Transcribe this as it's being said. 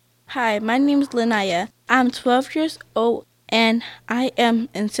Hi, my name is Lanaya. I'm 12 years old and I am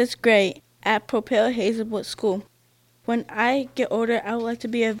in 6th grade at Propel Hazlewood School. When I get older, I would like to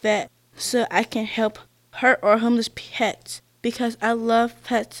be a vet so I can help hurt or homeless pets because I love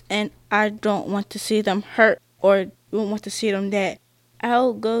pets and I don't want to see them hurt or don't want to see them dead.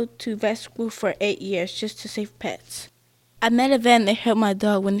 I'll go to vet school for 8 years just to save pets. I met a vet and they helped my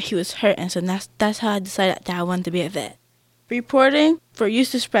dog when he was hurt, and so that's how I decided that I wanted to be a vet. Reporting for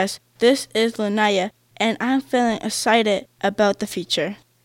Youth Express, this is Lanaya, and I'm feeling excited about the future.